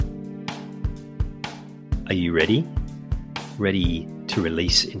Are you ready? Ready to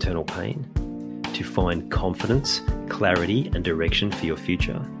release internal pain? To find confidence, clarity, and direction for your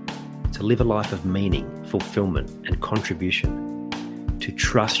future? To live a life of meaning, fulfillment, and contribution? To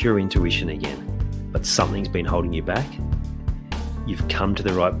trust your intuition again, but something's been holding you back? You've come to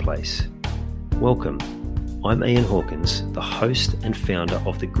the right place. Welcome. I'm Ian Hawkins, the host and founder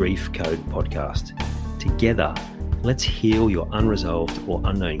of the Grief Code podcast. Together, let's heal your unresolved or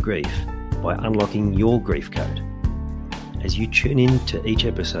unknown grief by unlocking your grief code. As you tune in to each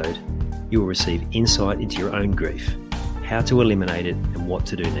episode, you will receive insight into your own grief, how to eliminate it, and what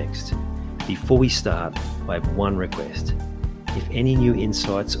to do next. Before we start, I have one request. If any new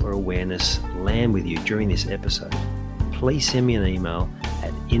insights or awareness land with you during this episode, please send me an email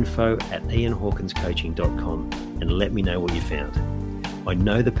at info@ianhawkinscoaching.com and let me know what you found. I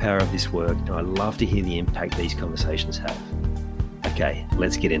know the power of this work and I love to hear the impact these conversations have. Okay,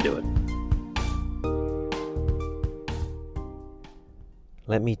 let's get into it.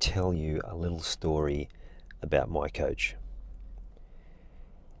 Let me tell you a little story about my coach.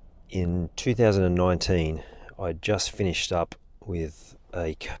 In 2019, I just finished up with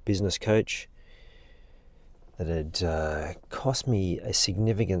a business coach that had cost me a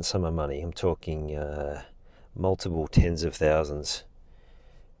significant sum of money. I'm talking multiple tens of thousands.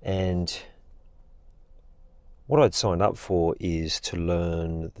 And what I'd signed up for is to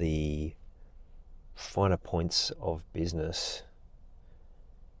learn the finer points of business.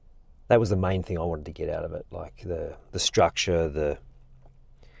 That was the main thing I wanted to get out of it, like the structure, the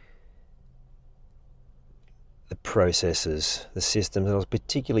processes, the systems. And I was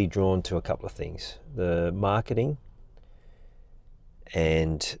particularly drawn to a couple of things: the marketing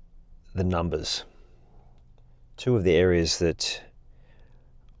and the numbers. Two of the areas that,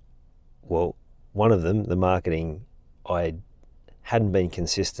 well, one of them, the marketing, I hadn't been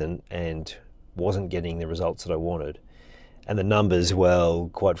consistent and wasn't getting the results that I wanted. And the numbers, well,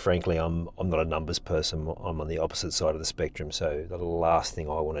 quite frankly, I'm not a numbers person. I'm on the opposite side of the spectrum. So the last thing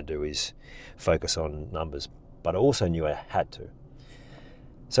I want to do is focus on numbers. But I also knew I had to.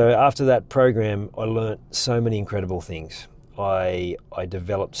 So after that program, I learnt so many incredible things. I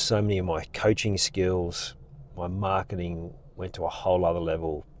developed so many of my coaching skills. My marketing went to a whole other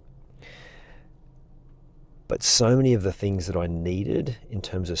level. But so many of the things that I needed in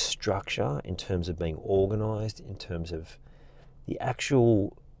terms of structure, in terms of being organized, in terms of the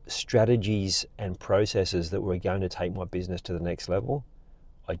actual strategies and processes that were going to take my business to the next level,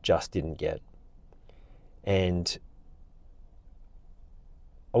 I just didn't get. And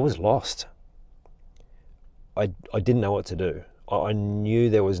I was lost. I didn't know what to do. I knew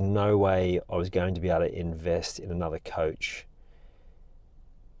there was no way I was going to be able to invest in another coach,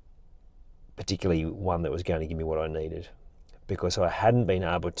 particularly one that was going to give me what I needed, because I hadn't been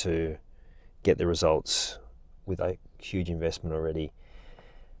able to get the results with a huge investment already,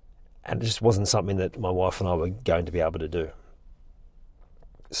 and it just wasn't something that my wife and I were going to be able to do.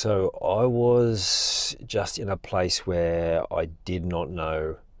 So I was just in a place where I did not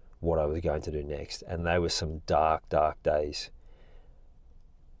know what I was going to do next, and they were some dark, dark days.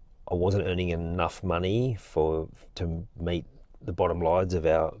 I wasn't earning enough money to meet the bottom lines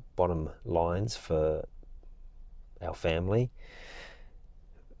for our family,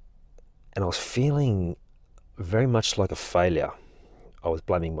 and I was feeling very much like a failure. I was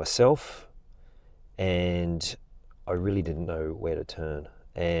blaming myself, and I really didn't know where to turn.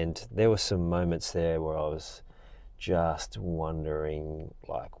 And there were some moments there where I was just wondering,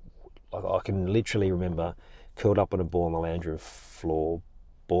 like I can literally remember curled up on a ball on the lounge room floor,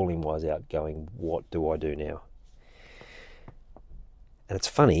 bawling my eyes out, going, what do I do now? And it's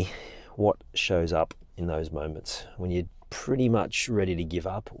funny what shows up in those moments when you're pretty much ready to give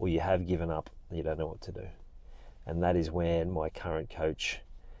up, or you have given up and you don't know what to do. And that is when my current coach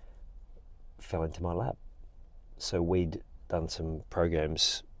fell into my lap. So we'd done some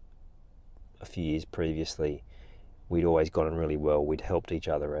programs a few years previously. We'd always gotten really well. We'd helped each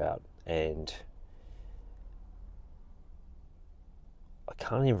other out. And I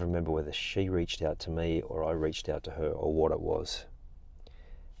can't even remember whether she reached out to me or I reached out to her or what it was.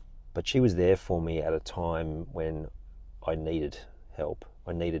 But she was there for me at a time when I needed help.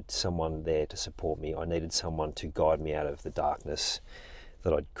 I needed someone there to support me. I needed someone to guide me out of the darkness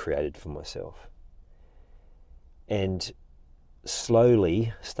that I'd created for myself. And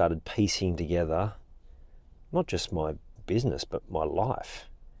slowly started piecing together not just my business, but my life.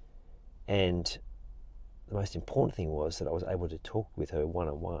 And the most important thing was that I was able to talk with her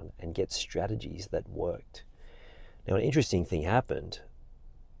one-on-one and get strategies that worked. Now, an interesting thing happened.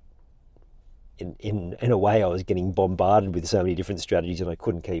 In a way, I was getting bombarded with so many different strategies and I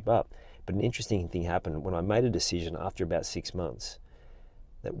couldn't keep up. But an interesting thing happened when I made a decision after about 6 months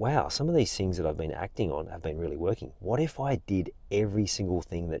that, wow, some of these things that I've been acting on have been really working. What if I did every single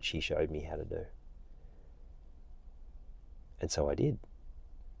thing that she showed me how to do? And so I did.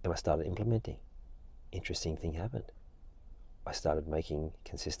 And I started implementing. Interesting thing happened. I started making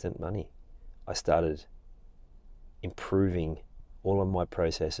consistent money. I started improving all of my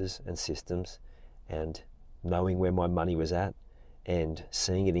processes and systems and knowing where my money was at and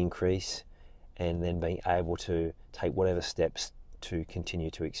seeing it increase, and then being able to take whatever steps to continue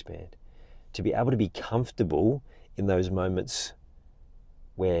to expand. To be able to be comfortable in those moments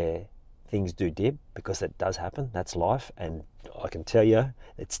where things do dip, because that does happen, that's life, and I can tell you,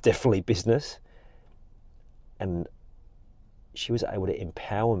 it's definitely business. And she was able to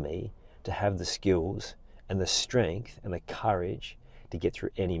empower me to have the skills and the strength and the courage to get through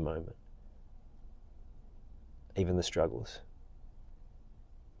any moment, even the struggles.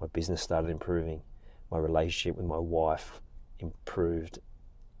 My business started improving. My relationship with my wife improved.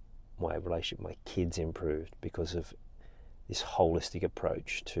 My relationship with my kids improved because of this holistic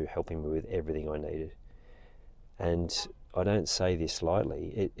approach to helping me with everything I needed. And I don't say this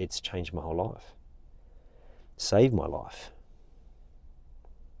lightly, it's changed my whole life. Saved my life.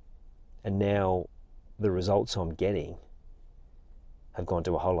 And now the results I'm getting have gone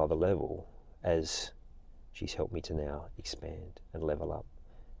to a whole other level as she's helped me to now expand and level up.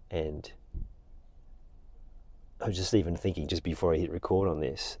 And I was just even thinking, just before I hit record on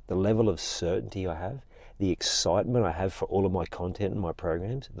this, the level of certainty I have, the excitement I have for all of my content and my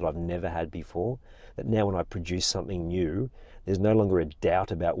programs that I've never had before, that now when I produce something new, there's no longer a doubt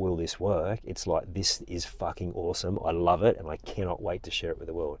about will this work. It's like, this is fucking awesome. I love it and I cannot wait to share it with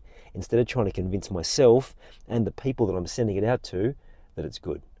the world. Instead of trying to convince myself and the people that I'm sending it out to that it's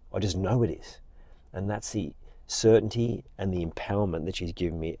good. I just know it is. And that's the certainty and the empowerment that she's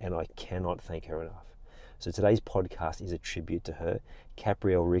given me, and I cannot thank her enough. So today's podcast is a tribute to her.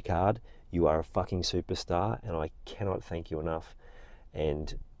 Caprielle Ricard, you are a fucking superstar, and I cannot thank you enough.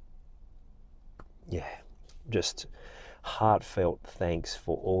 And yeah, just heartfelt thanks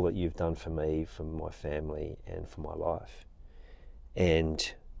for all that you've done for me, for my family, and for my life.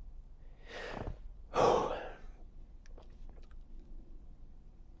 And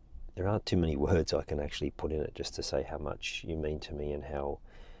there aren't too many words I can actually put in it just to say how much you mean to me and how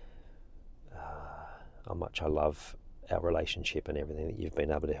much I love our relationship and everything that you've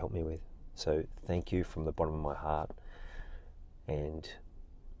been able to help me with. So thank you from the bottom of my heart. And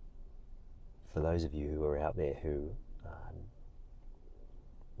for those of you who are out there who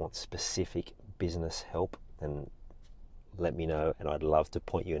want specific business help, then let me know, and I'd love to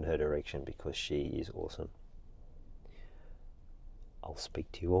point you in her direction because she is awesome. I'll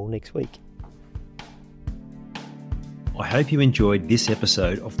speak to you all next week. I hope you enjoyed this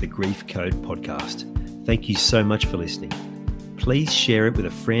episode of the Grief Code podcast. Thank you so much for listening. Please share it with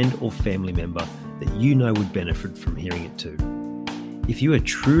a friend or family member that you know would benefit from hearing it too. If you are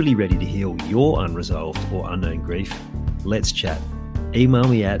truly ready to heal your unresolved or unknown grief, let's chat. Email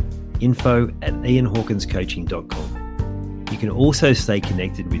me at info@ianhawkinscoaching.com. You can also stay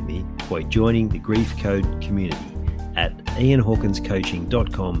connected with me by joining the Grief Code community at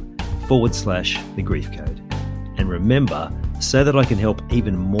ianhawkinscoaching.com/the Grief Code. And remember, so that I can help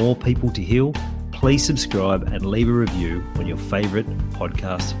even more people to heal, please subscribe and leave a review on your favorite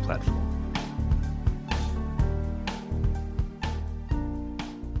podcast platform.